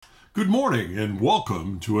Good morning and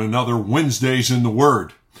welcome to another Wednesdays in the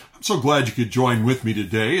Word. I'm so glad you could join with me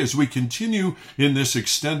today as we continue in this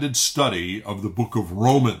extended study of the book of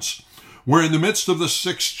Romans. We're in the midst of the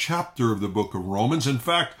 6th chapter of the book of Romans. In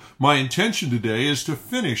fact, my intention today is to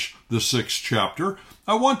finish the 6th chapter.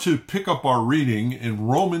 I want to pick up our reading in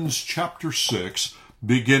Romans chapter 6,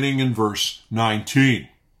 beginning in verse 19.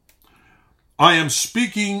 I am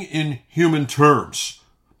speaking in human terms,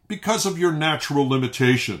 because of your natural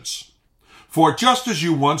limitations. For just as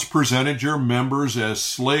you once presented your members as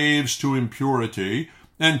slaves to impurity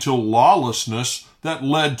and to lawlessness that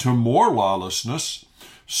led to more lawlessness,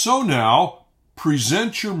 so now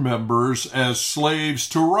present your members as slaves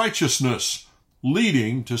to righteousness,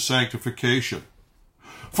 leading to sanctification.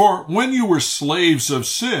 For when you were slaves of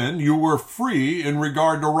sin, you were free in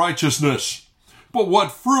regard to righteousness. But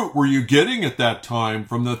what fruit were you getting at that time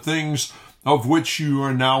from the things of which you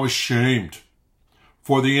are now ashamed?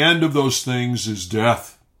 For the end of those things is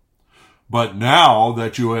death. But now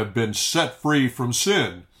that you have been set free from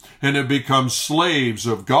sin and have become slaves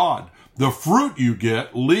of God, the fruit you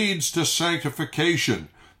get leads to sanctification,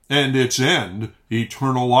 and its end,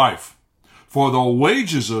 eternal life. For the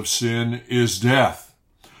wages of sin is death,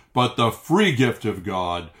 but the free gift of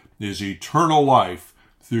God is eternal life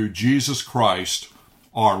through Jesus Christ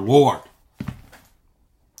our Lord.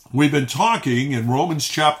 We've been talking in Romans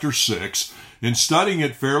chapter 6 and studying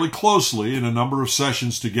it fairly closely in a number of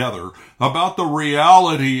sessions together about the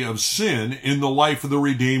reality of sin in the life of the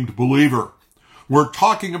redeemed believer. We're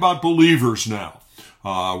talking about believers now.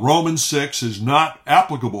 Romans 6 is not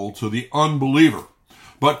applicable to the unbeliever,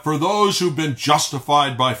 but for those who've been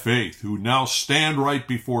justified by faith, who now stand right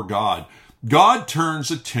before God, God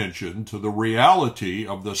turns attention to the reality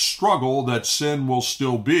of the struggle that sin will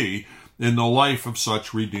still be in the life of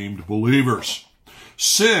such redeemed believers.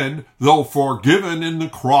 Sin, though forgiven in the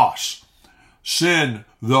cross, sin,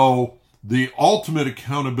 though the ultimate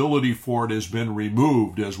accountability for it has been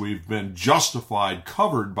removed as we've been justified,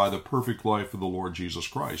 covered by the perfect life of the Lord Jesus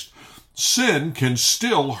Christ, sin can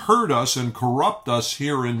still hurt us and corrupt us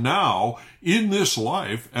here and now in this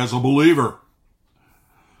life as a believer.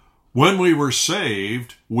 When we were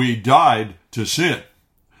saved, we died to sin.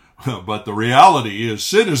 But the reality is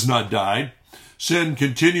sin has not died. Sin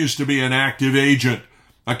continues to be an active agent,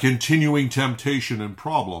 a continuing temptation and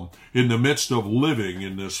problem in the midst of living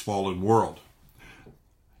in this fallen world.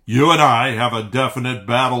 You and I have a definite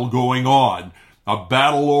battle going on, a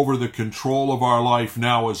battle over the control of our life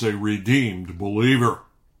now as a redeemed believer.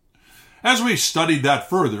 As we studied that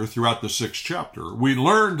further throughout the 6th chapter, we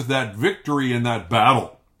learned that victory in that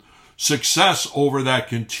battle, success over that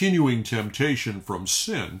continuing temptation from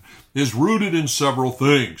sin, is rooted in several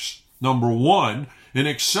things. Number one, an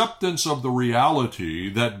acceptance of the reality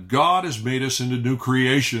that God has made us into new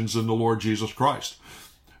creations in the Lord Jesus Christ.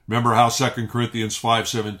 Remember how 2 Corinthians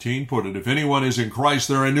 5:17 put it, if anyone is in Christ,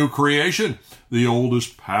 they're a new creation. The old has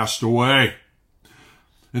passed away.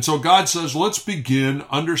 And so God says, let's begin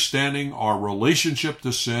understanding our relationship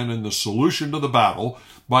to sin and the solution to the battle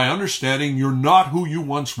by understanding you're not who you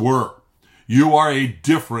once were. You are a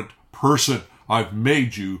different person. I've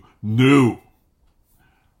made you new.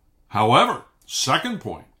 However, second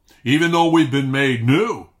point, even though we've been made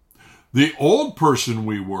new, the old person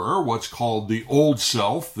we were, what's called the old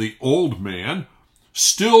self, the old man,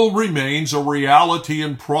 still remains a reality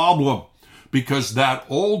and problem because that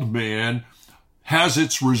old man has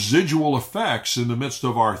its residual effects in the midst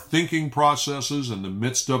of our thinking processes, in the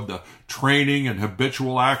midst of the training and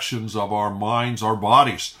habitual actions of our minds, our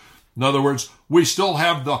bodies. In other words, we still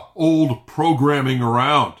have the old programming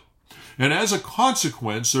around. And as a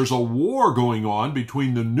consequence, there's a war going on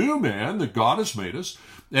between the new man that God has made us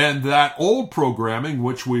and that old programming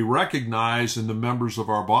which we recognize in the members of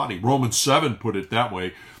our body. Romans 7 put it that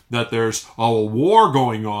way, that there's a war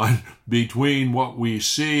going on between what we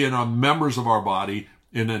see in our members of our body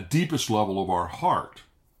in the deepest level of our heart.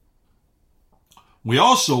 We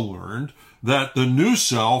also learned that the new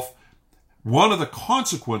self, one of the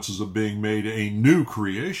consequences of being made a new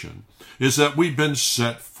creation, is that we've been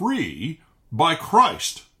set free by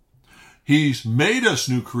Christ. He's made us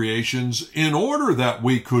new creations in order that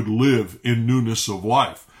we could live in newness of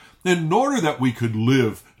life, in order that we could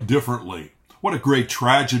live differently. What a great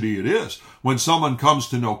tragedy it is when someone comes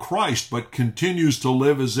to know Christ but continues to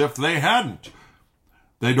live as if they hadn't.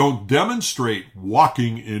 They don't demonstrate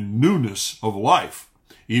walking in newness of life,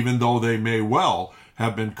 even though they may well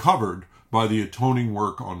have been covered by the atoning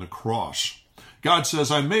work on the cross. God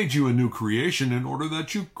says, I made you a new creation in order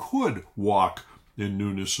that you could walk in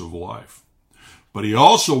newness of life. But he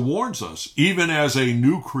also warns us, even as a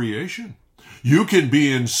new creation, You can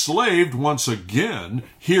be enslaved once again,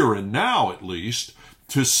 here and now at least,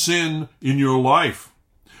 to sin in your life.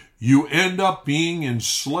 You end up being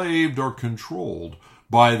enslaved or controlled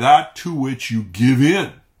by that to which you give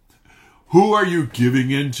in. Who are you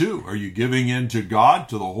giving in to? Are you giving in to God,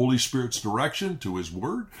 to the Holy Spirit's direction, to His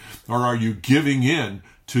Word? Or are you giving in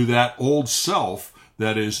to that old self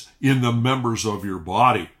that is in the members of your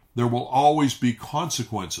body? There will always be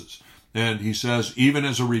consequences. And he says, even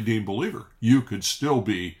as a redeemed believer, you could still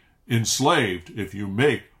be enslaved if you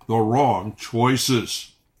make the wrong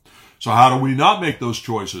choices. So how do we not make those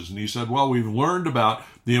choices? And he said, well, we've learned about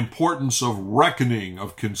the importance of reckoning,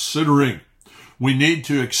 of considering. We need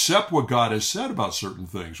to accept what God has said about certain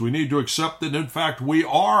things. We need to accept that, in fact, we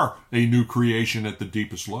are a new creation at the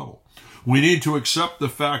deepest level. We need to accept the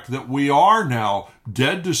fact that we are now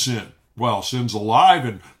dead to sin. Well, sin's alive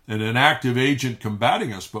and an active agent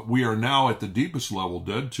combating us, but we are now at the deepest level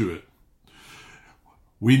dead to it.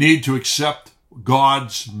 We need to accept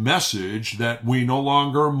God's message that we no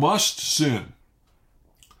longer must sin,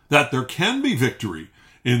 that there can be victory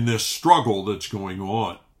in this struggle that's going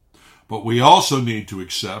on. But we also need to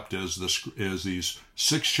accept, as these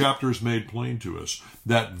 6 chapters made plain to us,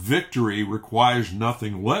 that victory requires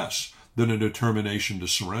nothing less than a determination to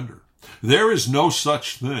surrender. There is no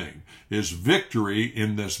such thing as victory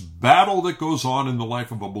in this battle that goes on in the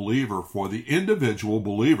life of a believer for the individual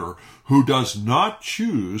believer who does not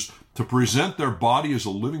choose to present their body as a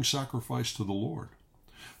living sacrifice to the Lord.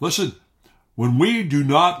 Listen, when we do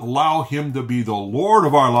not allow Him to be the Lord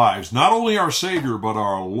of our lives, not only our Savior, but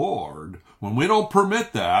our Lord, when we don't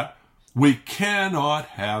permit that, we cannot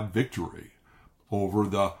have victory over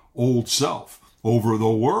the old self, over the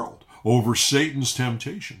world, over Satan's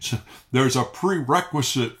temptations. There's a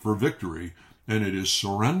prerequisite for victory, and it is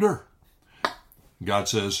surrender. God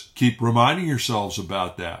says, keep reminding yourselves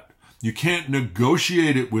about that. You can't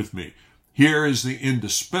negotiate it with me. Here is the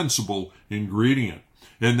indispensable ingredient.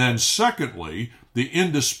 And then secondly, the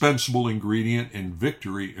indispensable ingredient in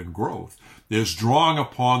victory and growth is drawing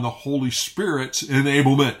upon the Holy Spirit's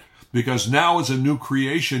enablement. Because now as a new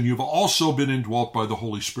creation, you've also been indwelt by the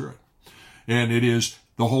Holy Spirit. And it is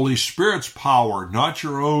the Holy Spirit's power, not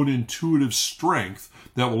your own intuitive strength,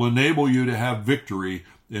 that will enable you to have victory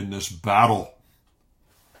in this battle.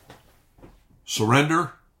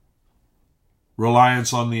 Surrender,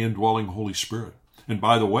 reliance on the indwelling Holy Spirit. And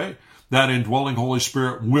by the way, that indwelling Holy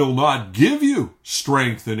Spirit will not give you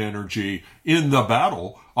strength and energy in the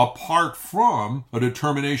battle apart from a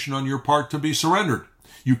determination on your part to be surrendered.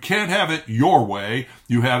 You can't have it your way.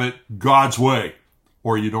 You have it God's way,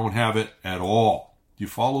 or you don't have it at all. Do you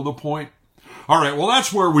follow the point? All right, well,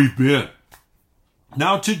 that's where we've been.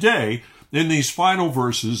 Now today, in these final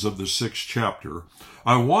verses of the 6th chapter,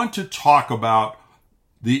 I want to talk about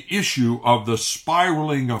the issue of the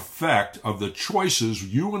spiraling effect of the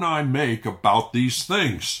choices you and I make about these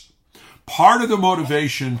things. Part of the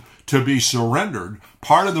motivation to be surrendered,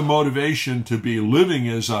 part of the motivation to be living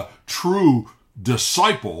as a true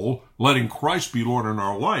disciple, letting Christ be Lord in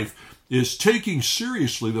our life, is taking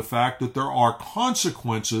seriously the fact that there are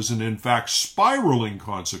consequences, and in fact spiraling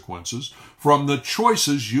consequences, from the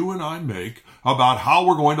choices you and I make about how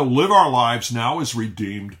we're going to live our lives now as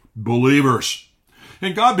redeemed believers.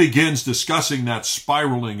 And God begins discussing that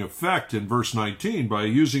spiraling effect in verse 19 by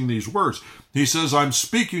using these words. He says, I'm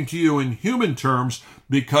speaking to you in human terms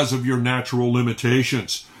because of your natural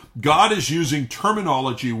limitations. God is using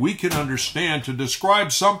terminology we can understand to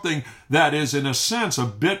describe something that is, in a sense, a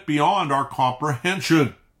bit beyond our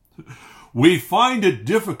comprehension. We find it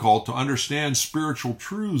difficult to understand spiritual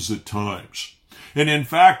truths at times. And in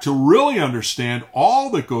fact, to really understand all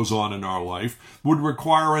that goes on in our life would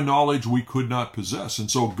require a knowledge we could not possess.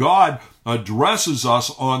 And so God addresses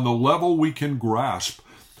us on the level we can grasp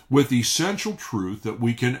with essential truth that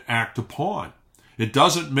we can act upon. It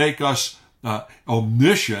doesn't make us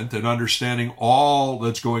omniscient in understanding all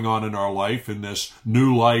that's going on in our life in this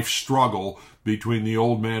new life struggle between the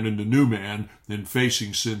old man and the new man in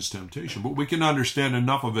facing sin's temptation. But we can understand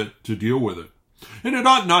enough of it to deal with it. And it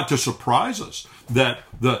ought not to surprise us that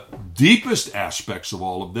the deepest aspects of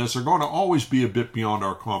all of this are going to always be a bit beyond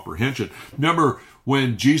our comprehension. Remember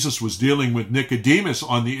when Jesus was dealing with Nicodemus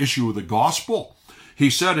on the issue of the gospel, he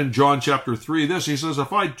said in John chapter 3 this, he says,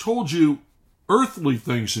 if I told you earthly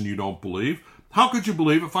things and you don't believe, how could you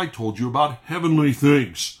believe if I told you about heavenly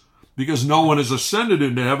things? Because no one has ascended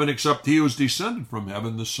into heaven except he who is descended from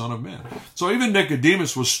heaven, the Son of Man. So even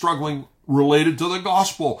Nicodemus was struggling related to the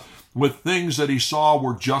gospel with things that he saw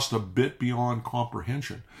were just a bit beyond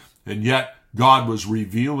comprehension. And yet God was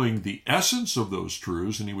revealing the essence of those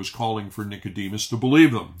truths, and he was calling for Nicodemus to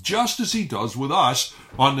believe them, just as he does with us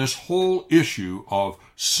on this whole issue of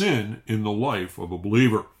sin in the life of a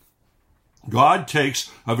believer. God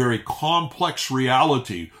takes a very complex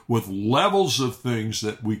reality with levels of things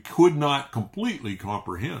that we could not completely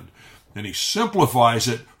comprehend, and he simplifies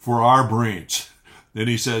it for our brains. And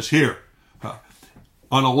he says, here,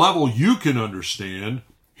 on a level you can understand,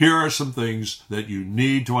 here are some things that you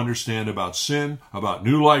need to understand about sin, about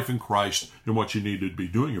new life in Christ, and what you need to be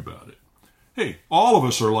doing about it. Hey, all of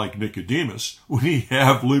us are like Nicodemus. We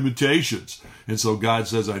have limitations. And so God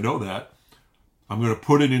says, I know that. I'm going to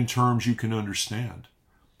put it in terms you can understand.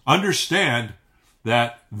 Understand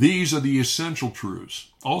that these are the essential truths.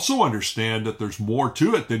 Also understand that there's more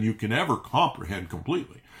to it than you can ever comprehend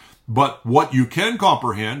completely. But what you can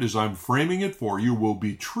comprehend, as I'm framing it for you, will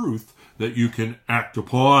be truth that you can act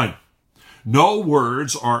upon. No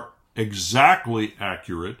words are exactly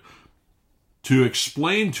accurate to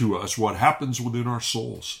explain to us what happens within our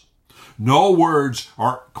souls. No words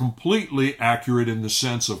are completely accurate in the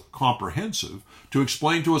sense of comprehensive to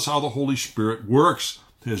explain to us how the Holy Spirit works.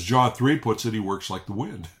 As John 3 puts it, he works like the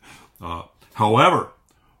wind. However,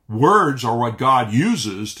 words are what God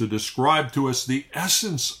uses to describe to us the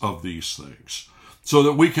essence of these things so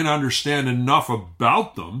that we can understand enough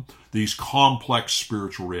about them, these complex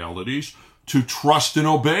spiritual realities, to trust and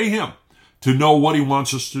obey him, to know what he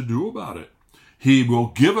wants us to do about it. He will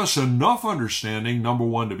give us enough understanding, number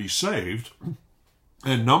one, to be saved,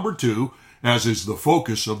 and number two, as is the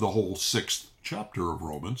focus of the whole 6th chapter of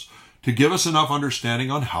Romans, to give us enough understanding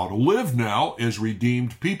on how to live now as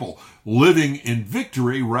redeemed people, living in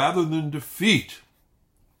victory rather than defeat.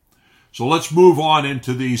 So let's move on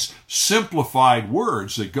into these simplified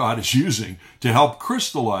words that God is using to help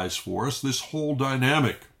crystallize for us this whole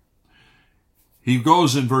dynamic. He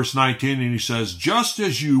goes in verse 19 and he says, just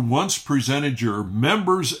as you once presented your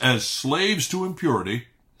members as slaves to impurity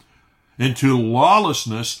and to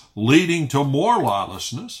lawlessness leading to more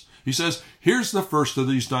lawlessness, he says, here's the first of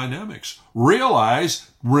these dynamics.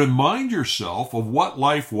 Remind yourself of what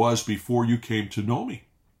life was before you came to know me.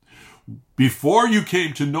 Before you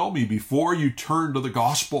came to know me, before you turned to the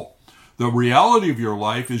gospel, the reality of your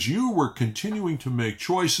life is you were continuing to make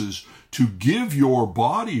choices to give your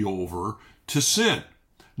body over to sin.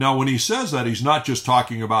 Now, when he says that, he's not just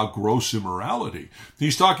talking about gross immorality.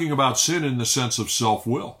 He's talking about sin in the sense of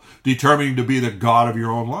self-will, determining to be the God of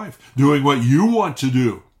your own life, doing what you want to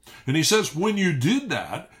do. And he says, when you did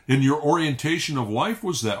that, and your orientation of life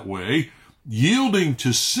was that way, yielding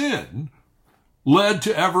to sin led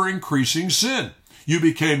to ever-increasing sin. You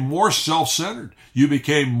became more self-centered. You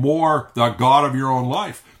became more the God of your own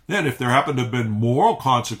life. And if there happened to have been moral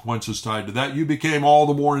consequences tied to that, you became all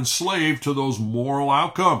the more enslaved to those moral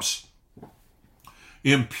outcomes.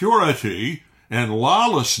 Impurity and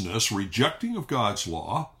lawlessness, rejecting of God's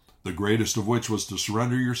law, the greatest of which was to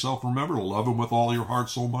surrender yourself, remember, to love him with all your heart,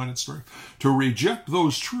 soul, mind, and strength. To reject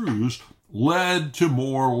those truths led to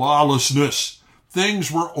more lawlessness.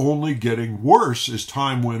 Things were only getting worse as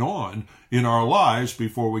time went on in our lives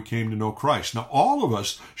before we came to know Christ. Now, all of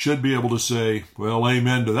us should be able to say, well,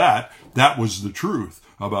 amen to that. That was the truth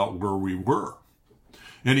about where we were.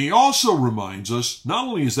 And he also reminds us, not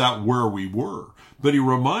only is that where we were, but he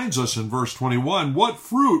reminds us in verse 21, what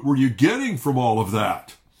fruit were you getting from all of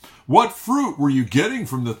that? What fruit were you getting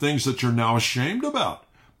from the things that you're now ashamed about?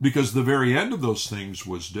 Because the very end of those things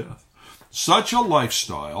was death. Such a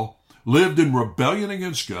lifestyle, lived in rebellion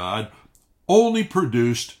against God, only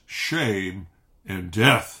produced shame and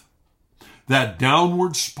death. That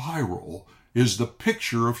downward spiral is the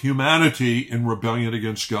picture of humanity in rebellion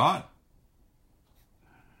against God.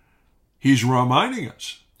 He's reminding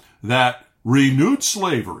us that renewed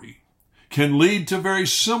slavery can lead to very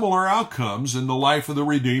similar outcomes in the life of the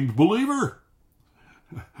redeemed believer.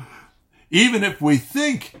 Even if we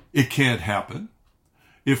think it can't happen,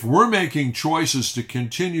 if we're making choices to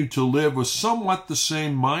continue to live with somewhat the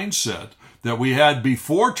same mindset that we had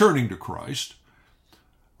before turning to Christ,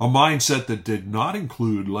 a mindset that did not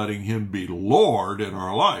include letting him be Lord in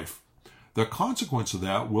our life, the consequence of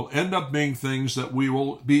that will end up being things that we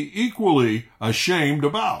will be equally ashamed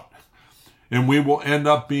about. And we will end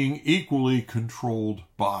up being equally controlled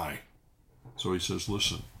by. So he says,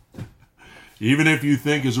 listen, even if you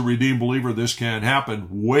think as a redeemed believer this can't happen,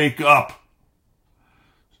 wake up.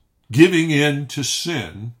 Giving in to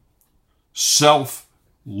sin,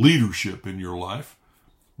 self-leadership in your life,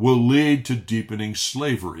 will lead to deepening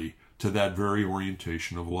slavery to that very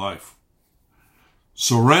orientation of life.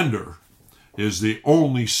 Surrender is the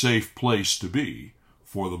only safe place to be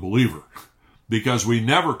for the believer, because we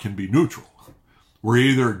never can be neutral. We're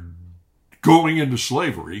either going into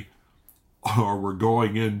slavery or we're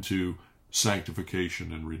going into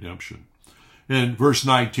sanctification and redemption. And verse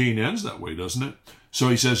 19 ends that way, doesn't it? So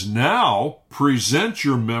he says, now present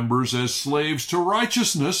your members as slaves to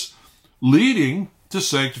righteousness, leading to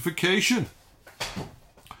sanctification.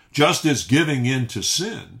 Just as giving in to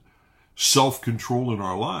sin, self-control in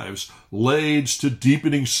our lives, leads to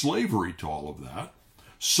deepening slavery to all of that,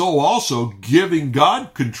 so also giving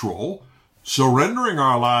God control, surrendering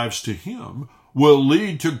our lives to him, will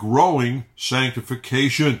lead to growing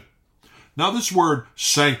sanctification. Now this word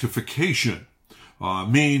sanctification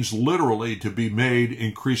means literally to be made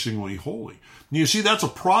increasingly holy. And you see, that's a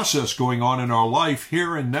process going on in our life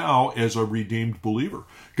here and now as a redeemed believer.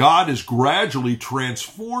 God is gradually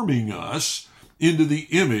transforming us into the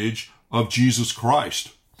image of Jesus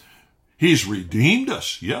Christ. He's redeemed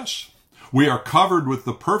us, yes. We are covered with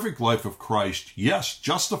the perfect life of Christ, yes,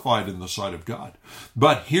 justified in the sight of God.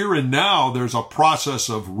 But here and now, there's a process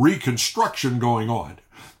of reconstruction going on.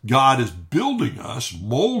 God is building us,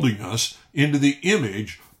 molding us into the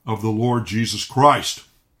image of the Lord Jesus Christ.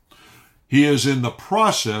 He is in the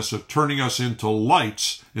process of turning us into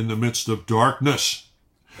lights in the midst of darkness.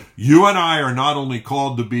 You and I are not only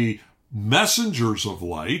called to be messengers of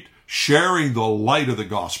light, sharing the light of the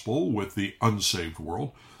gospel with the unsaved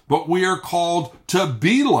world, but we are called to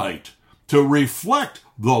be light, to reflect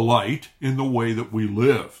the light in the way that we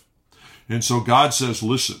live. And so God says,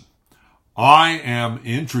 listen, I am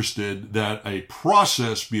interested that a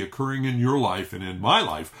process be occurring in your life and in my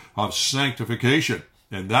life of sanctification.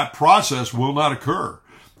 And that process will not occur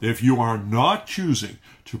if you are not choosing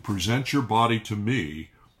to present your body to me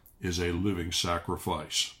as a living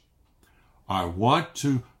sacrifice. I want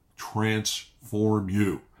to transform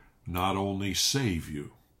you, not only save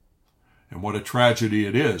you. And what a tragedy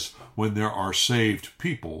it is when there are saved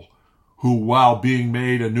people who, while being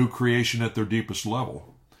made a new creation at their deepest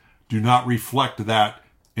level, do not reflect that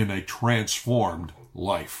in a transformed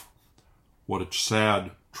life. What a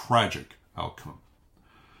sad, tragic outcome.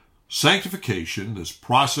 Sanctification, this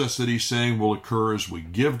process that he's saying will occur as we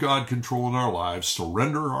give God control in our lives,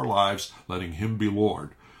 surrender our lives, letting him be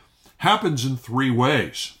Lord, happens in three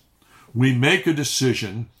ways. We make a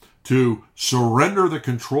decision to surrender the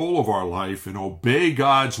control of our life and obey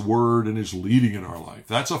God's word and his leading in our life.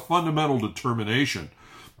 That's a fundamental determination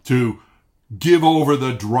to give over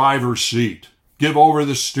the driver's seat, give over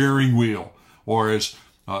the steering wheel, or as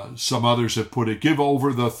some others have put it, give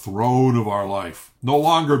over the throne of our life. No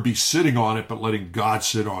longer be sitting on it, but letting God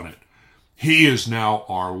sit on it. He is now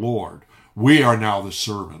our Lord. We are now the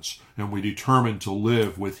servants, and we determine to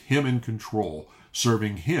live with him in control,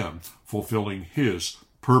 serving him, fulfilling his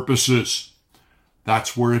purposes.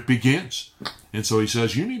 That's where it begins. And so he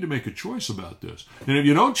says, you need to make a choice about this. And if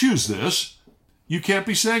you don't choose this, you can't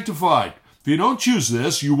be sanctified. If you don't choose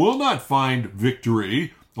this, you will not find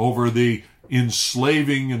victory over the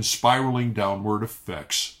enslaving and spiraling downward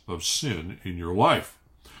effects of sin in your life.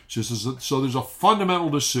 So there's a fundamental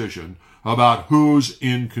decision about who's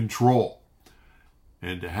in control.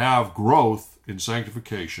 And to have growth in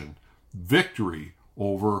sanctification, victory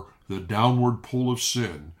over the downward pull of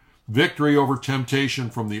sin, victory over temptation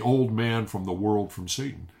from the old man, from the world, from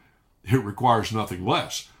Satan, it requires nothing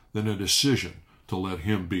less than a decision to let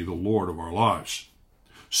him be the Lord of our lives.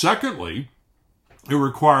 Secondly, it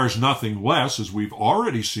requires nothing less, as we've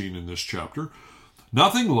already seen in this chapter,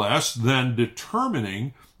 nothing less than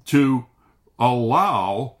determining to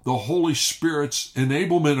allow the Holy Spirit's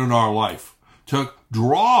enablement in our life, to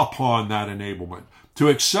draw upon that enablement, to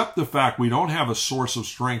accept the fact we don't have a source of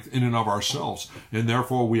strength in and of ourselves, and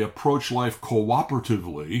therefore we approach life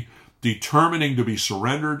cooperatively, determining to be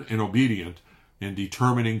surrendered and obedient, and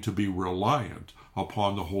determining to be reliant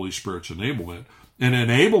upon the Holy Spirit's enablement, an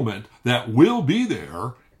enablement that will be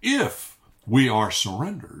there if we are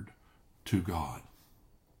surrendered to God.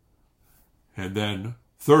 And then,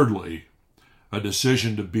 thirdly, a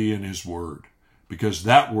decision to be in his word, because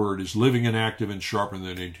that word is living and active and sharper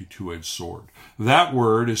than any two-edged sword. That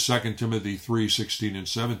word, as 2 Timothy 3:16 and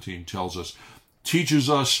 17 tells us, teaches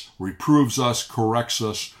us, reproves us, corrects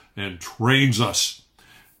us, and trains us.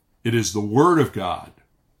 It is the word of God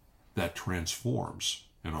that transforms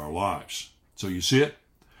in our lives. So you see it?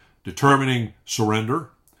 Determining surrender,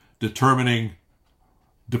 determining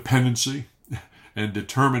dependency, and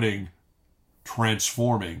determining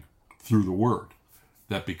transforming through the word.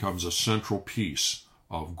 That becomes a central piece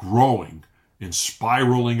of growing and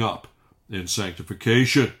spiraling up in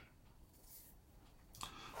sanctification.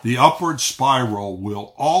 The upward spiral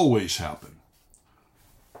will always happen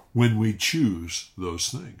when we choose those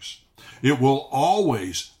things. It will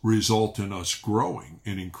always result in us growing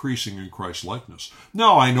and increasing in Christ's likeness.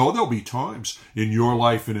 Now, I know there'll be times in your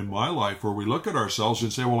life and in my life where we look at ourselves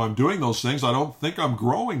and say, well, I'm doing those things. I don't think I'm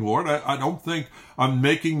growing, Lord. I don't think I'm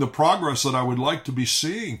making the progress that I would like to be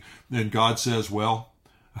seeing. And God says, well,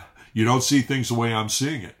 you don't see things the way I'm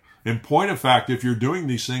seeing it. In point of fact, if you're doing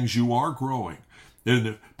these things, you are growing.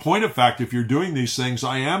 In point of fact, if you're doing these things,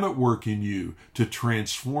 I am at work in you to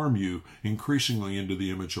transform you increasingly into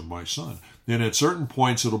the image of my Son. And at certain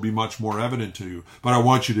points, it'll be much more evident to you. But I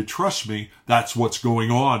want you to trust me. That's what's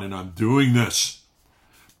going on, and I'm doing this.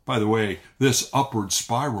 By the way, this upward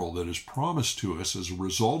spiral that is promised to us as a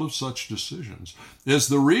result of such decisions is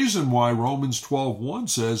the reason why Romans 12:1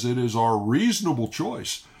 says it is our reasonable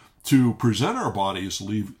choice to present our body as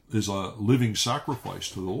a living sacrifice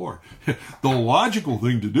to the Lord. The logical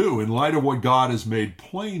thing to do, in light of what God has made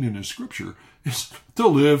plain in His Scripture, is to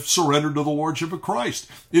live surrendered to the lordship of Christ.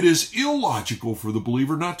 It is illogical for the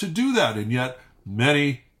believer not to do that, and yet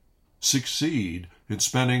many succeed in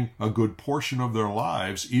spending a good portion of their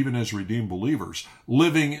lives, even as redeemed believers,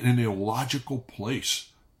 living in an illogical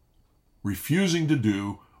place, refusing to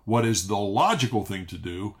do what is the logical thing to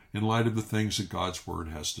do in light of the things that God's Word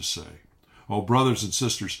has to say. Oh, brothers and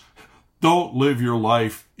sisters, don't live your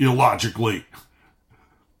life illogically.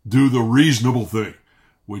 Do the reasonable thing,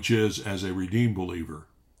 which is, as a redeemed believer,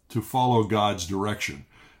 to follow God's direction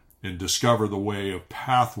and discover the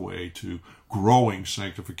pathway to growing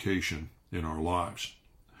sanctification in our lives.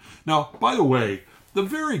 Now, by the way, the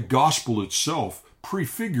very gospel itself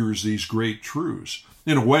prefigures these great truths.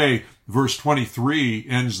 In a way, verse 23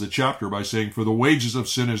 ends the chapter by saying, for the wages of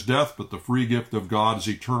sin is death, but the free gift of God is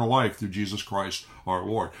eternal life through Jesus Christ our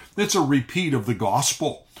Lord. It's a repeat of the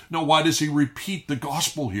gospel. Now, why does he repeat the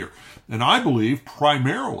gospel here? And I believe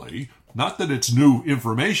primarily, not that it's new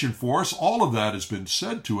information for us, all of that has been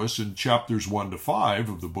said to us in chapters 1 to 5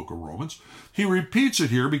 of the book of Romans. He repeats it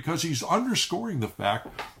here because he's underscoring the fact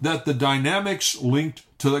that the dynamics linked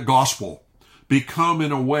to the gospel become,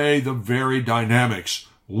 in a way, the very dynamics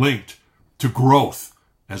linked to growth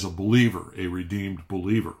as a believer, a redeemed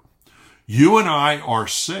believer. You and I are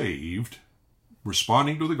saved,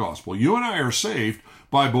 responding to the gospel, you and I are saved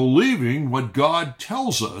by believing what God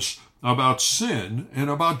tells us about sin and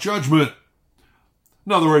about judgment.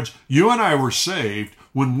 In other words, you and I were saved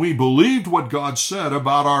when we believed what God said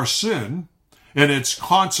about our sin and its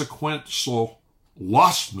consequential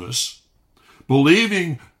lostness,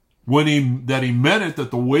 believing that he meant it,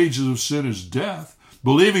 that the wages of sin is death,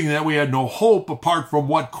 believing that we had no hope apart from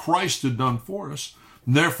what Christ had done for us,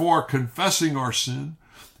 and therefore confessing our sin,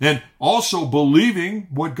 and also believing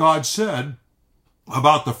what God said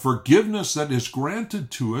about the forgiveness that is granted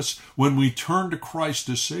to us when we turn to Christ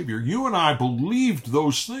as Savior. You and I believed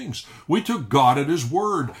those things. We took God at His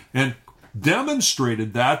word and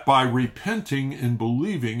demonstrated that by repenting and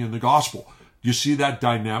believing in the gospel. You see that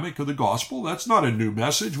dynamic of the gospel? That's not a new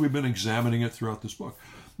message. We've been examining it throughout this book.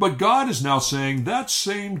 But God is now saying that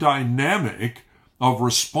same dynamic of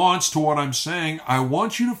response to what I'm saying, I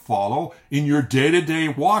want you to follow in your day-to-day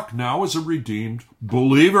walk now as a redeemed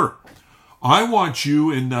believer. I want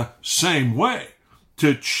you in the same way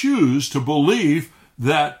to choose to believe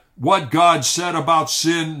that what God said about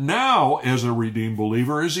sin now as a redeemed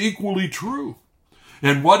believer is equally true.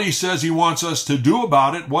 And what he says he wants us to do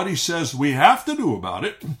about it, what he says we have to do about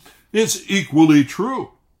it, is equally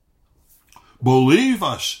true. Believe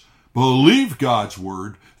us. Believe God's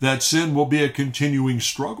word that sin will be a continuing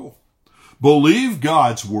struggle. Believe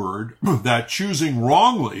God's word that choosing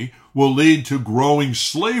wrongly will lead to growing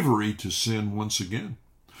slavery to sin once again.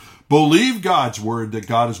 Believe God's word that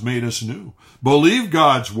God has made us new. Believe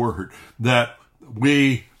God's word that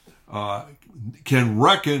we can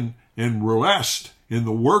reckon and rest in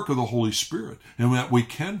the work of the Holy Spirit and that we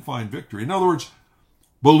can find victory. In other words,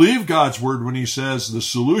 believe God's word when he says the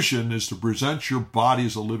solution is to present your body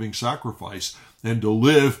as a living sacrifice and to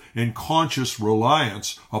live in conscious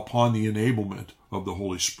reliance upon the enablement of the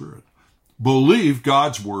Holy Spirit. Believe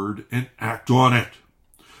God's word and act on it.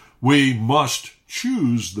 We must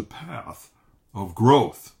choose the path of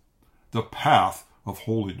growth, the path of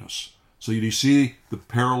holiness. So you see the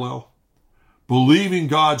parallel? Believing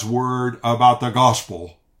God's word about the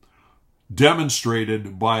gospel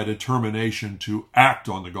demonstrated by a determination to act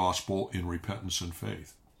on the gospel in repentance and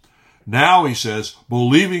faith. Now he says,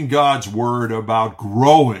 believing God's word about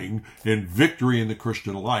growing in victory in the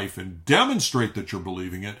Christian life and demonstrate that you're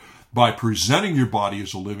believing it by presenting your body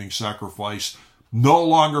as a living sacrifice, no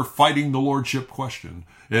longer fighting the lordship question.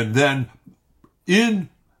 And then in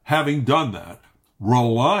having done that,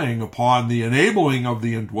 relying upon the enabling of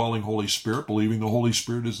the indwelling Holy Spirit, believing the Holy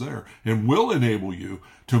Spirit is there and will enable you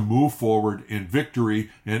to move forward in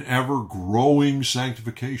victory and ever-growing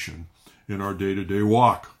sanctification in our day-to-day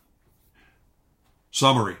walk.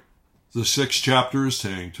 Summary. The 6th chapter is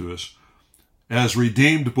saying to us, as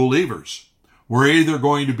redeemed believers, we're either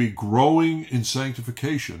going to be growing in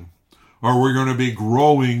sanctification or we're going to be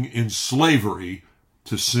growing in slavery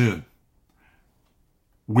to sin.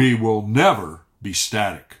 We will never be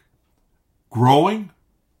static, growing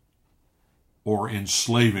or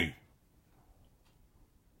enslaving.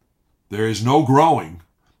 There is no growing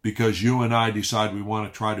because you and I decide we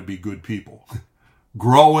want to try to be good people.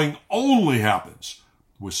 Growing only happens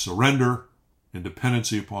with surrender and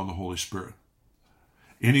dependency upon the Holy Spirit.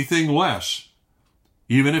 Anything less,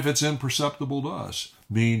 even if it's imperceptible to us,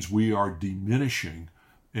 means we are diminishing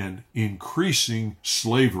and increasing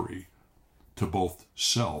slavery to both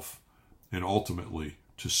self and ultimately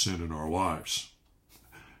to sin in our lives.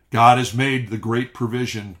 God has made the great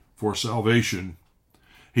provision for salvation.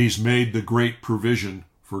 He's made the great provision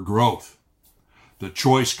for growth. The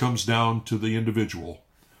choice comes down to the individual.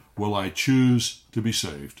 Will I choose to be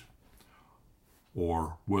saved?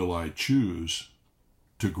 Or will I choose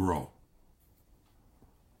to grow?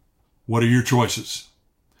 What are your choices?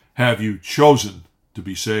 Have you chosen to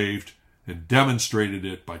be saved and demonstrated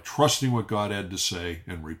it by trusting what God had to say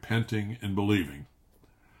and repenting and believing?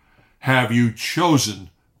 Have you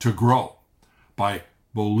chosen to grow by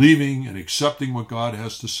believing and accepting what God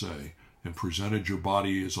has to say and presented your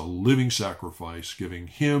body as a living sacrifice, giving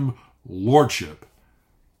Him lordship,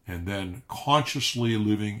 and then consciously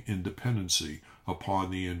living in dependency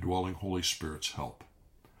upon the indwelling Holy Spirit's help?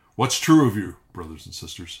 What's true of you, brothers and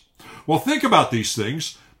sisters? Well, think about these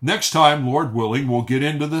things. Next time, Lord willing, we'll get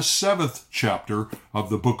into the 7th chapter of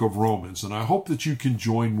the book of Romans, and I hope that you can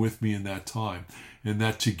join with me in that time, and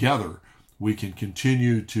that together we can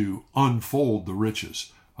continue to unfold the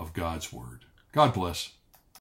riches of God's Word. God bless.